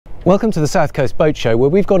Welcome to the South Coast Boat Show,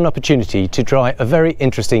 where we've got an opportunity to try a very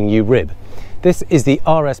interesting new rib. This is the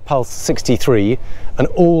RS Pulse 63, an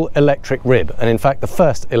all-electric rib, and in fact the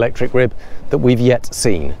first electric rib that we've yet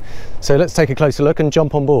seen. So let's take a closer look and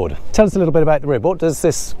jump on board. Tell us a little bit about the rib. What does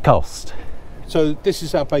this cost? So this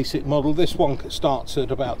is our basic model. This one starts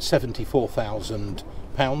at about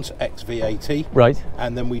 £74,000 ex VAT. Right.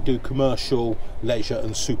 And then we do commercial, leisure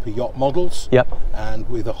and super yacht models. Yep. And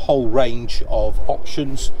with a whole range of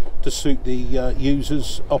options to suit the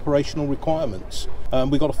user's operational requirements.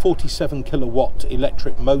 We've got a 47 kilowatt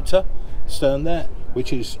electric motor stern there,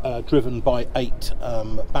 which is driven by 8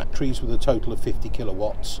 batteries with a total of 50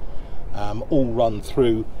 kilowatts, all run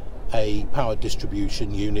through a power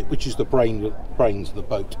distribution unit, which is the brains of the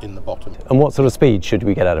boat in the bottom. And what sort of speed should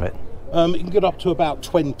we get out of it? You can get up to about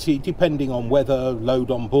 20, depending on weather,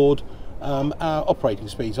 load on board. Our operating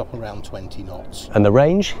speed's up around 20 knots. And the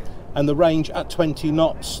range? And the range at 20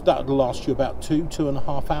 knots, that'll last you about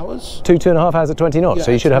 2.5 hours. 2.5 hours at 20 knots, Yeah,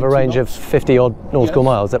 so you should have a range knots. of 50 odd nautical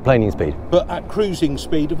miles at planing speed. But at cruising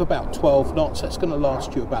speed of about 12 knots, that's going to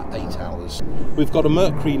last you about 8 hours. We've got a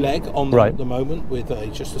Mercury leg on at the moment with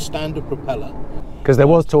just a standard propeller. Because there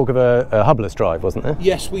was talk of a hubless drive, wasn't there?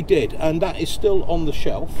 Yes, we did, and that is still on the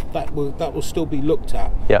shelf. That will still be looked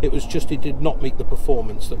at. Yep. It was just it did not meet the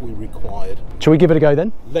performance that we required. Shall we give it a go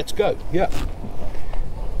then? Let's go. Yeah.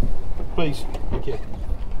 Please. Thank you.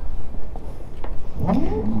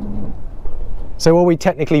 So are we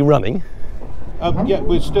technically running? Yeah,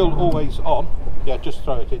 we're still always on. Yeah, just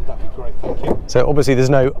throw it in, that'd be great, thank you. So obviously there's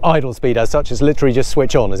no idle speed as such, it's literally just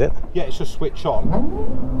switch on, is it? Yeah, it's just switch on.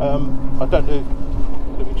 I don't know,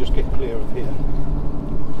 let me just get clear of here.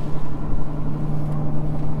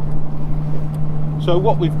 So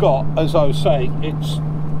what we've got, as I was saying, it's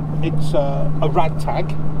a rad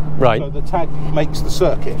tag. Right. So the tag makes the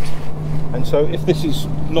circuit. And so if this is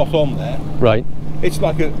not on there, right, it's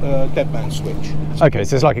like a dead man switch. Okay,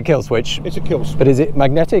 so it's like a kill switch. It's a kill switch. But is it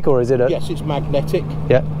magnetic or is it a... Yes, it's magnetic.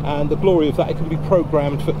 Yeah. And the glory of that, it can be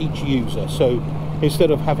programmed for each user. So instead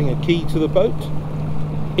of having a key to the boat,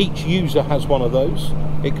 each user has one of those.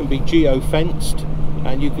 It can be geo-fenced,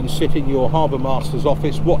 and you can sit in your harbour master's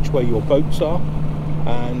office, watch where your boats are,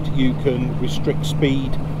 and you can restrict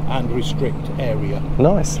speed and restrict area.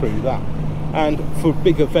 Nice. Through that. And for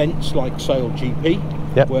big events like Sail GP,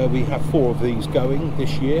 yep, where we have 4 of these going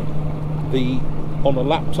this year, on a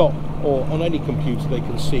laptop or on any computer they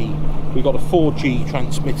can see we've got a 4G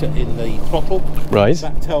transmitter in the throttle. Right.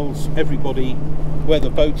 That tells everybody where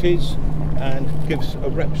the boat is and gives a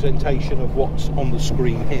representation of what's on the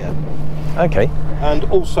screen here. Okay. And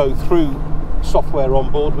also through software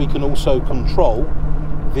on board we can also control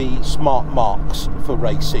the smart marks for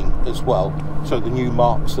racing as well. So the new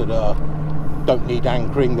marks that don't need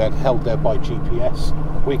anchoring, they're held there by GPS,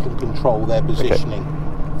 we can control their positioning.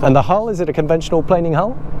 Okay. And the hull, is it a conventional planing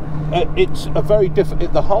hull? It's a very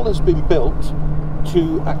different, the hull has been built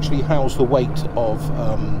to actually house the weight of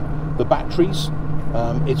the batteries.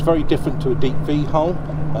 It's very different to a deep V hull.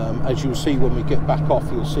 As you'll see when we get back off,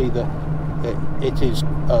 you'll see that it's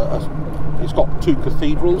got 2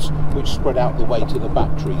 cathedrals which spread out the weight of the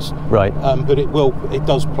batteries. Right. But it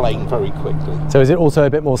does plane very quickly. So is it also a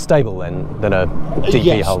bit more stable then than a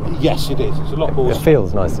DP hull? Yes, it is. It's a lot more. It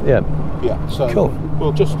feels nice. Yeah. Yeah. So cool.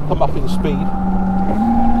 We'll just come up in speed.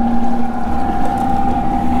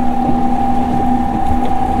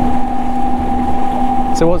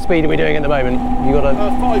 So what speed are we doing at the moment? You got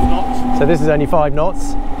 5 knots. So this is only 5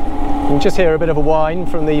 knots. You can just hear a bit of a whine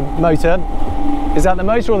from the motor. Is that the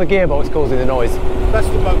motor or the gearbox causing the noise? That's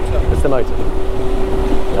the motor. That's the motor.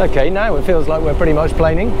 Okay, now it feels like we're pretty much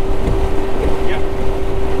planing. Yeah.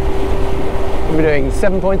 We're doing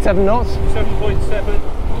 7.7 knots?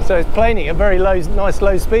 7.7. So it's planing at very low, nice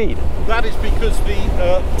low speed. That is because the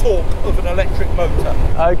torque of an electric motor.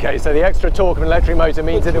 Okay, so the extra torque of an electric motor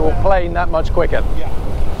means that it will plane that much quicker. Yeah.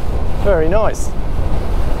 Very nice. So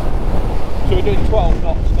we're doing 12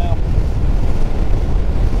 knots now.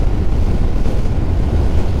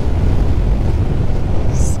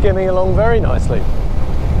 Skimming along very nicely.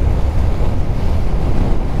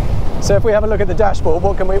 So if we have a look at the dashboard,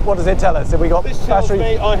 what does it tell us? Have we got this tells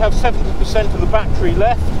battery? Me I have 70% of the battery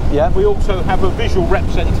left. Yeah. We also have a visual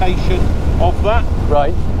representation of that.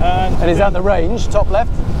 Right. And is that the range, top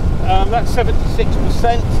left? That's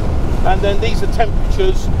 76%. And then these are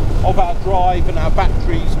temperatures of our drive and our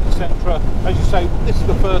batteries, etc. As you say, this is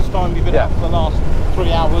the first time we've been out for the last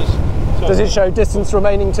 3 hours. So does it show distance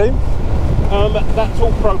remaining too? That's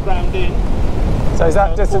all programmed in. So is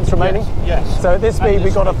that distance remaining? Yes. So at this speed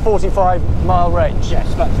we've got a 45-mile range?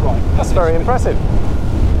 Yes, that's right. That's very impressive.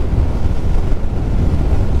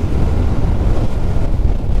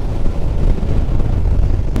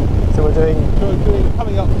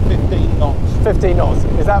 coming up to 15 knots. 15 knots.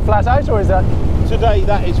 Is that flat out or is that? Today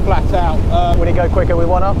that is flat out. Will it go quicker with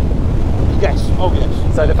one up? Yes, oh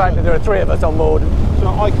yes. So the fact that there are 3 of us on board. So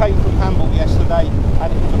I came from Hamble yesterday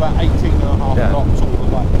and it was about 18.5 knots all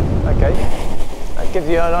the way. Okay, that gives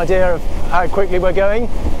you an idea of how quickly we're going.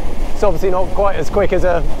 It's obviously not quite as quick as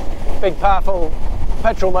a big powerful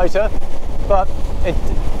petrol motor, but it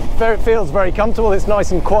feels very comfortable. It's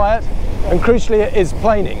nice and quiet, and crucially it is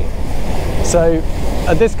planing. So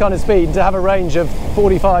at this kind of speed, to have a range of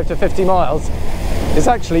 45 to 50 miles is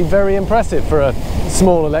actually very impressive for a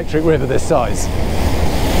small electric rib of this size.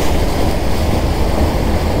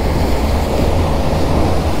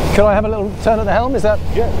 Can I have a little turn at the helm? Is that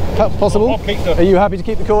possible? I'll keep the, Are you happy to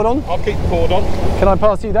keep the cord on? I'll keep the cord on. Can I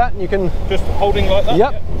pass you that? You can... Just holding like that?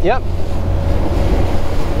 Yep.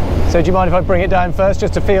 So do you mind if I bring it down first,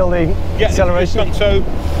 just to feel the acceleration? So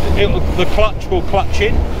the clutch will clutch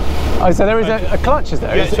in. Oh, so there is a clutch, is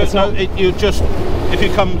there? Yeah, so it's not... you just, if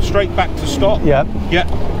you come straight back to stop. Yeah. Yeah.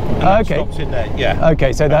 And Okay. stops in there. Yeah.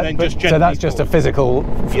 Okay, so that's just a physical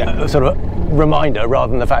sort of reminder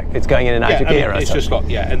rather than the fact it's going in and out of gear. It's just got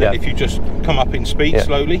and then if you just come up in speed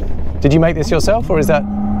slowly. Did you make this yourself, or is that?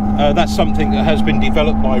 That's something that has been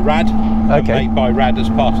developed by RAD. Okay. Made by RAD as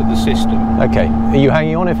part of the system. Okay. Are you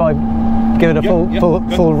hanging on if I give it a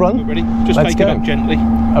full run? Ready? Just Let's take go. it up gently.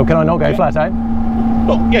 Oh, can I not go flat out?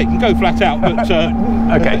 Well, you can go flat out, but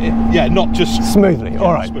okay. Not just smoothly.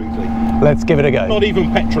 All right. Smoothly. Let's give it a go. Not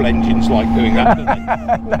even petrol engines like doing that, do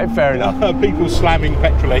they? No, fair enough. People slamming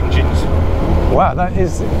petrol engines. Wow, that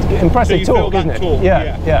is impressive torque, isn't it? Torque,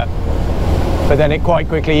 yeah. But then it quite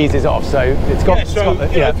quickly eases off, so it's got...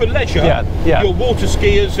 for leisure, your water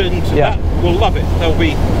skiers and that will love it. They'll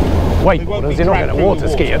be... Wakeboarders, you're not going to water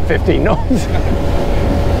ski at 15 knots.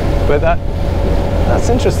 But that's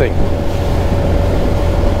interesting.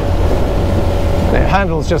 It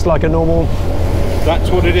handles just like a normal...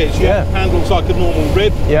 That's what it is, yeah. Handles like a normal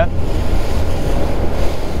rib. Yeah.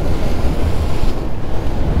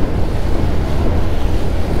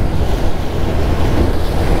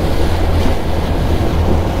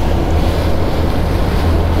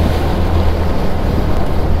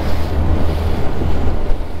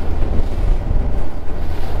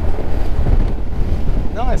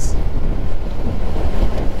 Nice.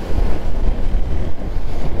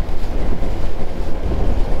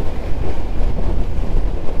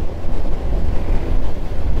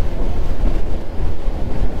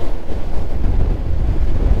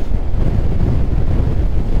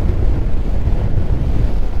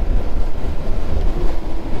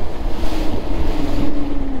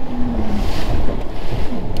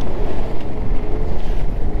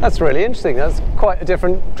 That's really interesting. That's quite a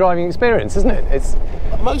different driving experience, isn't it? It's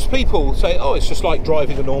most people say, oh, it's just like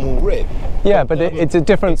driving a normal rib. Yeah, but it's a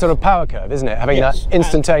different sort of power curve, isn't it? Having that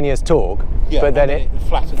instantaneous torque, but then it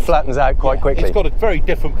flattens out quite quickly. It's got a very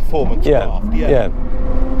different performance shaft. Yeah.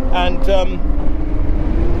 And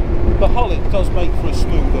the hull, it does make for a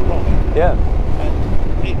smoother ride. Yeah.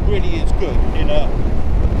 And it really is good in a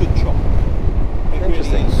good chop. It really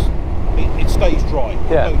is. It stays dry.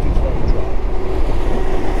 Yeah. The motor's very dry.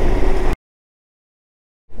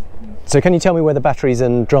 So can you tell me where the batteries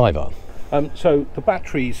and drive are? So the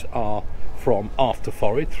batteries are from after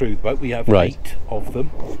forward through the boat. We have 8 of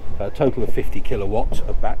them, a total of 50 kilowatts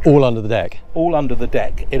of battery. All under the deck? All under the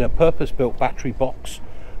deck in a purpose-built battery box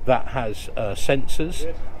that has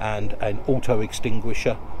sensors and an auto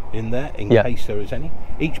extinguisher in there in case there is any.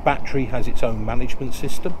 Each battery has its own management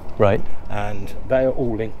system. Right. And they are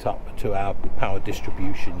all linked up to our power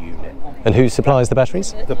distribution unit. And who supplies the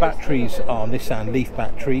batteries? The batteries are Nissan Leaf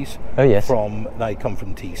batteries. Oh yes. They come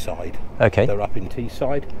from Teesside. Okay. They're up in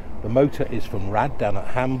Teesside. The motor is from RAD down at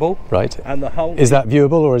Hamble. Right. And the hull is that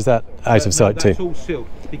viewable or is that out of sight too? That's all sealed.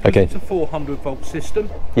 Because it's a 400 volt system.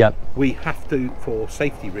 Yeah. We have to, for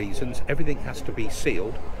safety reasons, everything has to be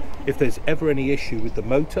sealed. If there's ever any issue with the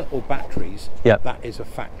motor or batteries, that is a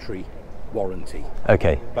factory warranty.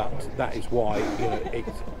 Okay. But that is why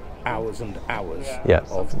it's hours and hours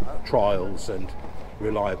of trials and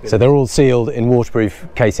reliability. So they're all sealed in waterproof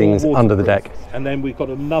casings under the deck. And then we've got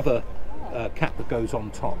another cap that goes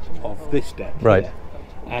on top of this deck. Right. Here.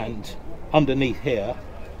 And underneath here,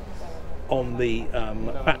 on the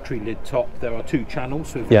battery lid top, there are 2 channels.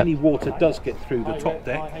 So if any water does get through the top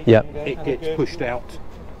deck, it gets pushed out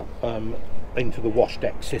into the wash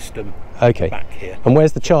deck system back here. And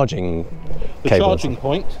where's the charging cable? The charging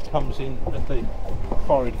point comes in at the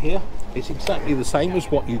forward here. It's exactly the same as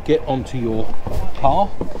what you get onto your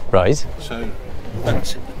car. Right. So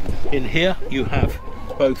that's in here. You have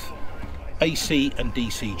both AC and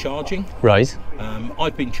DC charging. Right.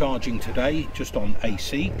 I've been charging today just on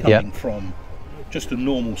AC, coming from just a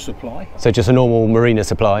normal supply. So just a normal marina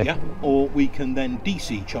supply. Yeah. Or we can then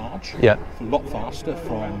DC charge. Yeah. A lot faster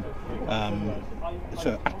from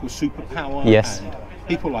so Aqua Superpower. Yes. And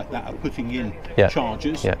people like that are putting in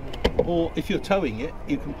chargers. Yeah. Or if you're towing it,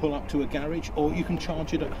 you can pull up to a garage, or you can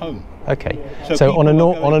charge it at home. Okay. So on a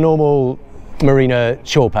normal marina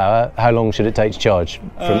shore power, how long should it take to charge?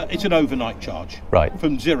 It's an overnight charge. Right.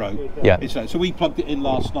 From zero. Yeah. So we plugged it in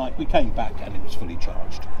last night. We came back and it was fully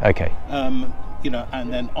charged. Okay. You know,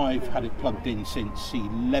 and then I've had it plugged in since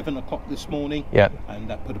 11 o'clock this morning. Yeah. And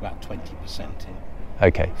that put about 20% in.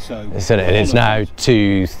 Okay. So it's now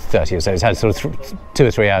 2:30 or so. It's had sort of 2 or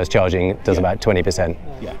 3 hours charging. It does about 20%.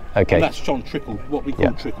 Yeah. Okay. And that's on trickle, what we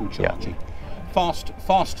call trickle charging. Fast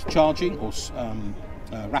charging or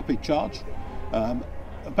rapid charge.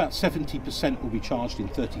 About 70% will be charged in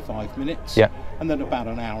 35 minutes. Yeah. And then about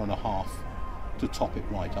an hour and a half to top it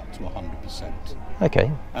right up to 100%.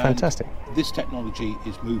 Okay, fantastic. And this technology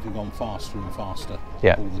is moving on faster and faster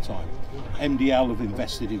Yeah. all the time. MDL have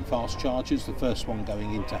invested in fast chargers, the first one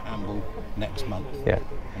going into Hamble next month. Yeah.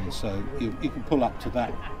 And so you can pull up to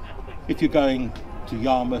that. If you're going to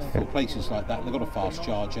Yarmouth or places like that, they've got a fast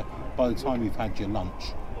charger. By the time you've had your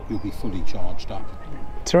lunch, you'll be fully charged up.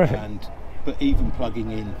 Terrific. But even plugging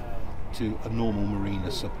in to a normal marina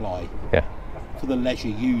supply for the leisure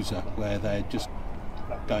user, where they're just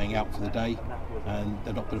going out for the day and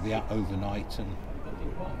they're not going to be out overnight.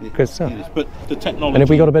 And good stuff. But the technology. And have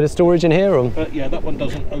we got a bit of storage in here? Or? Yeah, that one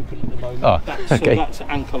doesn't open at the moment. Oh, okay. So that's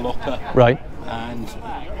anchor locker. Right. And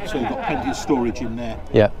so we've got plenty of storage in there.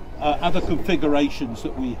 Yeah. Other configurations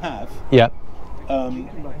that we have. Yeah.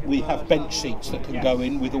 We have bench seats that can go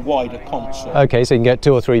in with a wider console. Okay, so you can get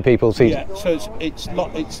 2 or 3 people seated. Yeah, so it's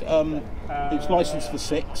licensed for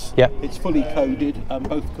 6. Yeah. It's fully coded,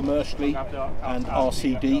 both commercially and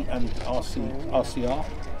RCD and RCR.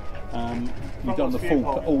 We've done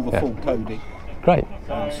all the full coding. Great.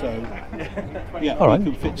 And so, yeah, all right.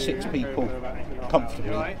 We can fit 6 people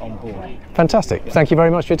comfortably on board. Fantastic. Thank you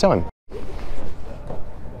very much for your time.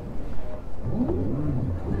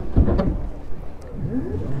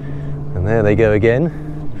 And there they go again,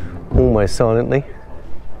 almost silently.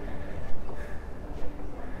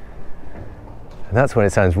 And that's when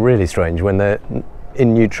it sounds really strange, when they're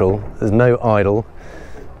in neutral. There's no idle,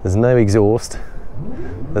 there's no exhaust,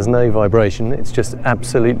 there's no vibration. It's just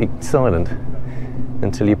absolutely silent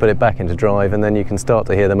until you put it back into drive, and then you can start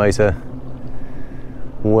to hear the motor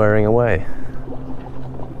whirring away.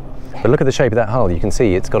 But look at the shape of that hull. You can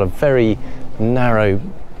see it's got a very narrow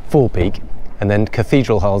forepeak, and then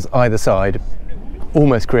cathedral hulls either side,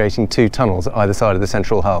 almost creating 2 tunnels at either side of the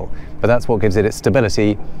central hull. But that's what gives it its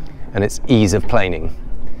stability and its ease of planing.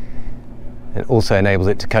 It also enables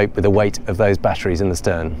it to cope with the weight of those batteries in the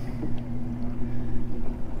stern.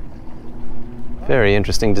 Very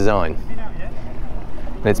interesting design.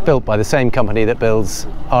 And it's built by the same company that builds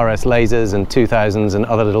RS lasers and 2000s and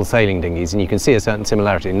other little sailing dinghies, and you can see a certain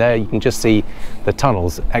similarity. And there you can just see the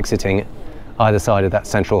tunnels exiting either side of that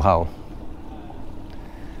central hull.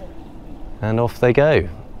 And off they go,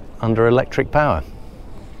 under electric power.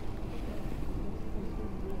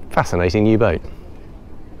 Fascinating new boat.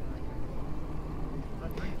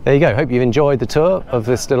 There you go. Hope you've enjoyed the tour of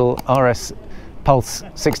this little RS Pulse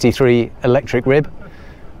 63 electric rib,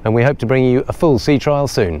 and we hope to bring you a full sea trial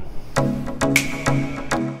soon.